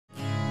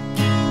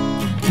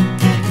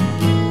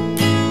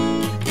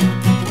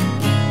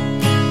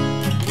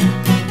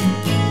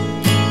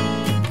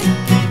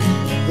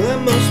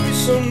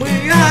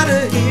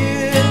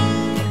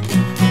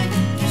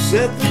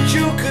said the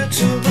joker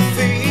to the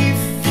thief.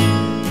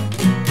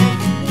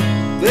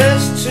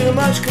 There's too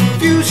much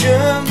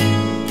confusion,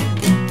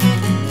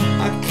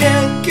 I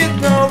can't get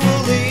no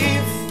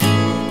relief.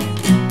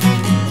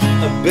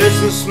 A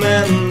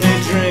businessman, they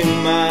drink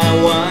my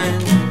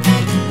wine,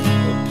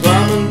 a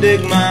plowman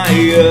dig my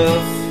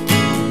earth.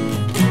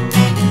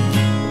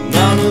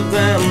 None of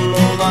them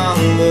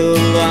along the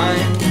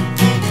line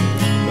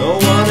know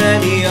what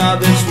any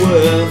of it's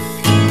worth.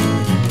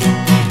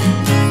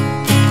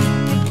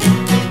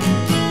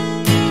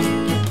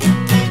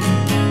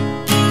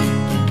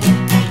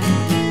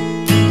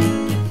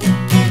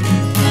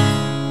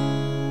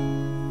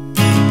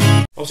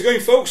 How's it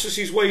going, folks? This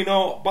is Wayne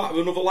Hart, back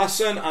with another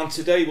lesson, and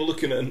today we're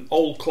looking at an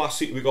old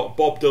classic. We've got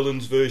Bob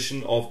Dylan's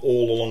version of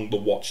All Along the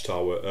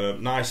Watchtower.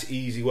 Nice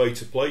easy way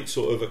to play it,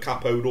 sort of a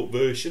capoed up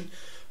version.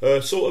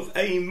 Sort of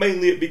aimed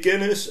mainly at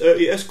beginners. It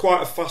is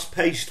quite a fast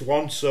paced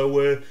one, so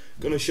we're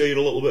going to show you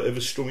a little bit of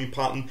a strumming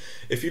pattern.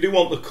 If you do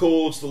want the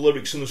chords, the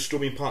lyrics and the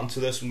strumming pattern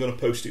to this, I'm going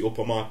to post it up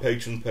on my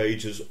Patreon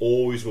page as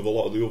always, with a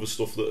lot of the other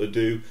stuff that I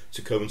do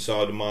to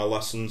coincide with my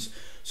lessons.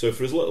 So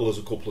for as little as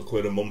a couple of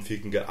quid a month you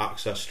can get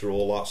access to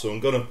all that. So I'm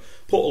going to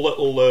put a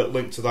little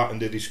link to that in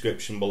the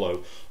description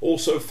below.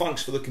 Also,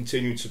 thanks for the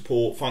continued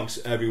support. Thanks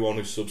to everyone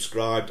who's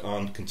subscribed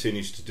and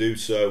continues to do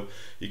so.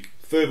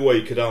 Further way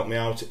you could help me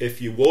out, if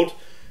you would,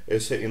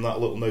 is hitting that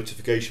little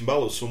notification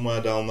bell that's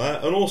somewhere down there.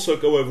 And also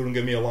go over and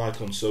give me a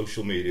like on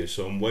social media.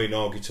 So I'm Wayne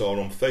Hart Guitar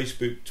on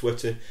Facebook,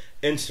 Twitter,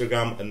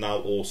 Instagram, and now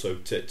also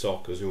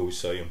TikTok. As I always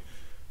say, I'm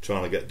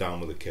trying to get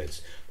down with the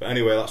kids. But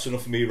anyway, that's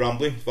enough of me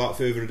rambling. Without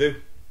further ado,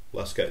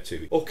 let's get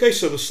to it. Okay,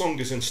 so the song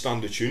is in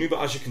standard tuning, but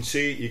as you can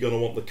see, you're going to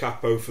want the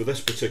capo for this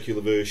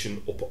particular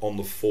version up on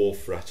the 4th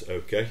fret,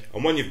 okay?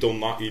 And when you've done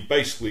that, you're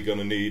basically going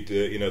to need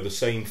you know, the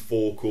same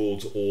 4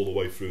 chords all the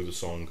way through the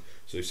song.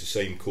 So it's the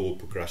same chord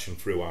progression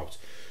throughout.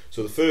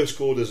 So the first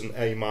chord is an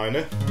A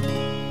minor.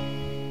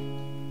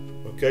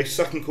 Okay,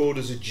 second chord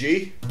is a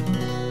G.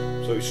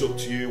 So it's up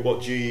to you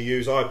what G you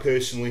use. I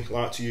personally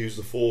like to use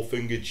the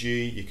 4-fingered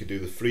G. You could do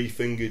the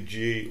 3-fingered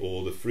G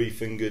or the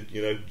 3-fingered,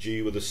 you know,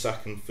 G with the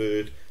second,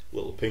 third,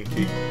 little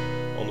pinky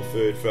on the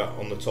 3rd fret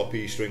on the top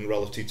E string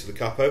relative to the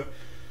capo.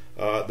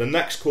 The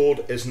next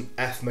chord is an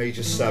F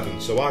major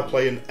 7. So I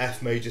play an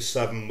F major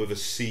 7 with a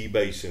C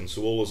bass in.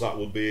 So all as that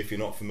would be, if you're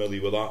not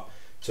familiar with that,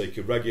 take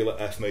a regular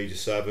F major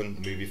 7,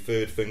 move your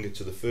 3rd finger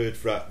to the 3rd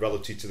fret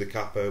relative to the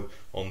capo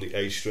on the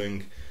A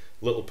string,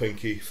 little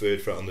pinky, 3rd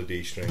fret on the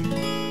D string.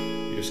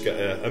 You just get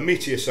a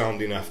meteor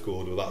sounding F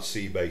chord with that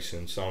C bass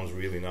in. Sounds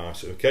really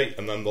nice. Okay,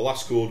 and then the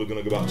last chord we're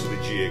going to go back to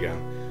the G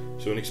again.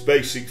 So in its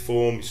basic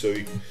form, so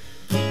you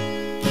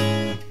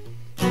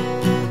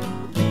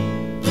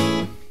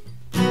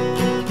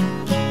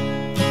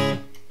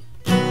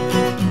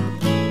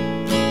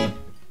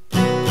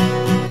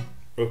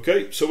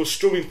okay, so a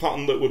strumming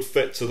pattern that would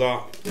fit to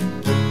that.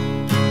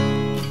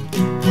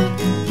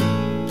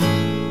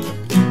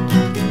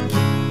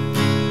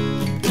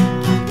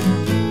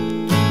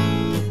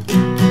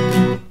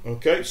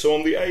 Okay, so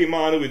on the A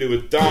minor we do a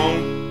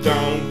down,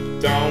 down,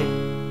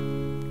 down,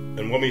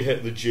 and when we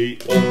hit the G,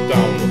 up,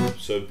 down, up.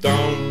 So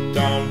down,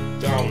 down,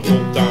 down,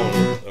 up,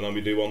 down, up. And then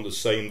we do on the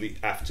same, the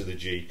F to the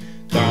G.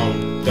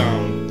 Down,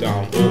 down,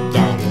 down, up,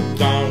 down, up,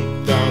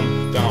 down,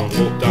 down, down,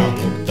 up, down,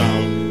 up,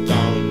 down,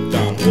 down,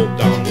 down, up,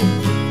 down, up.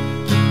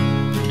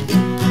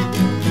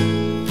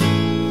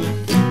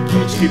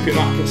 And it's keeping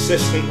that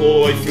consistent all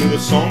the way through the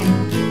song.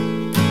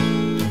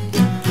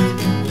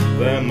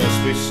 There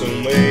must be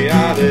some way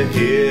out of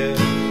here,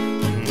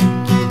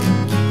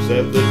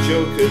 said the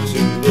joker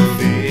to the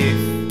thief.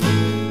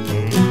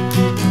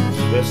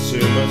 There's too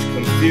much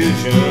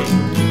confusion,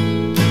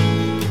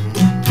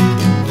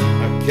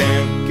 I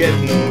can't get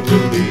no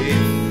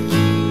relief.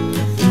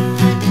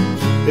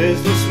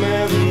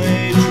 Businessmen,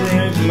 they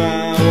drink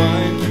my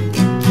wine,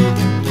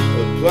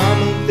 the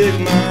plowman dig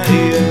my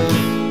earth.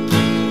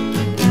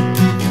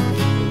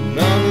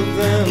 None of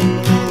them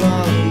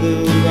along the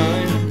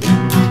line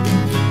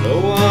know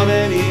what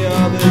any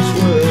of it's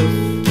worth.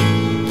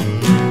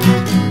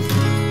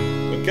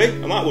 Okay,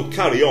 and that will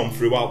carry on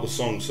throughout the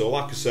song. So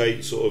like I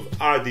say, sort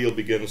of ideal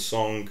beginner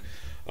song.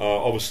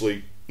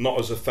 Obviously not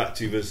as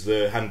effective as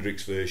the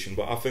Hendrix version,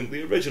 but I think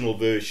the original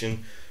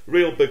version,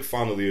 real big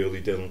fan of the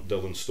early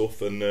Dylan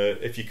stuff. And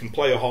if you can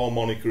play a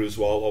harmonica as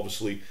well,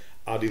 obviously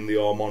adding the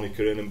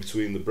harmonica in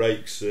between the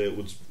breaks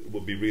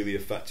would be really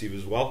effective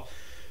as well.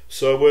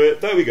 So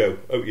there we go,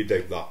 hope you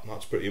dig that.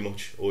 That's pretty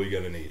much all you're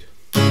going to need.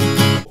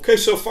 Okay,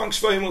 so thanks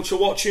very much for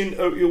watching.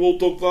 Hope you all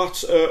dug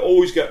that.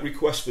 Always get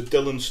requests for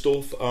Dylan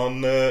stuff,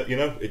 and you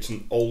know, it's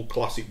an old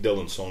classic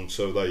Dylan song,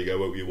 so there you go.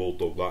 Hope you all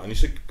dug that. And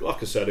it's,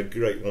 like I said, a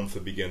great one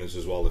for beginners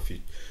as well. If you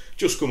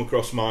just come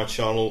across my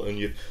channel and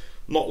you've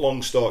not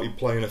long started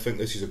playing, I think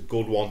this is a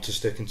good one to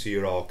stick into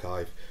your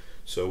archive.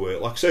 So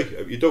like I say,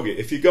 hope you dug it.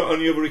 If you've got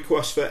any other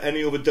requests for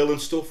any other Dylan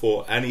stuff,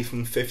 or any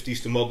from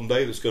 50s to modern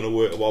day that's going to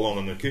work well on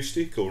an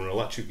acoustic or an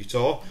electric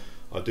guitar,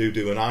 I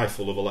do an eye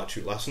full of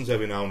electric lessons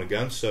every now and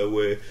again,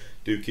 so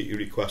do keep your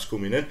requests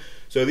coming in.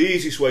 So the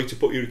easiest way to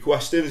put your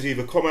request in is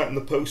either comment in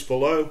the post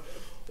below,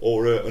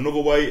 Or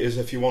another way is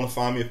if you want to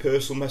find me a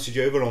personal message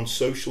over on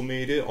social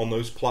media, on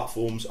those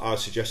platforms I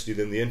suggested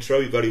in the intro,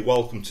 you're very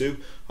welcome to.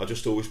 I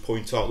just always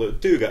point out that I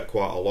do get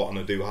quite a lot and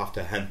I do have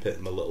to hemp it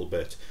them a little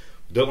bit.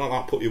 Don't let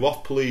that put you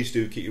off. Please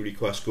do keep your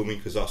requests coming,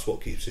 because that's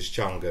what keeps this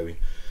channel going.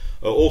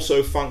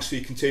 Also, thanks for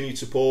your continued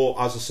support.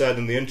 As I said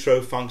in the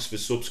intro, thanks for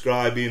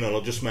subscribing, and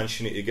I'll just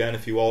mention it again.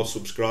 If you are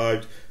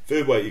subscribed,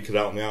 third way you could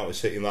help me out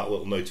is hitting that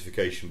little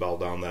notification bell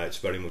down there. It's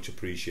very much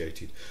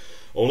appreciated.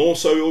 And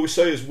also, we always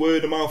say is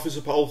word of mouth is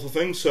a powerful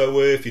thing, so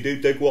if you do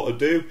dig what I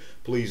do,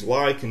 please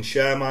like and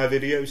share my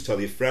videos, tell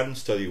your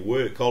friends, tell your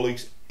work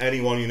colleagues,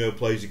 anyone you know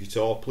plays a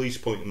guitar, please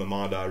point them in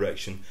my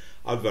direction.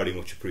 I'd very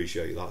much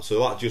appreciate that. So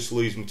that just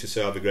leaves me to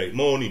say have a great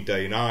morning,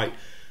 day, night,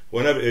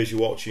 whenever it is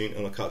you're watching,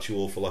 and I'll catch you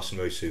all for lesson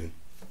very soon.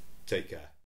 Take care.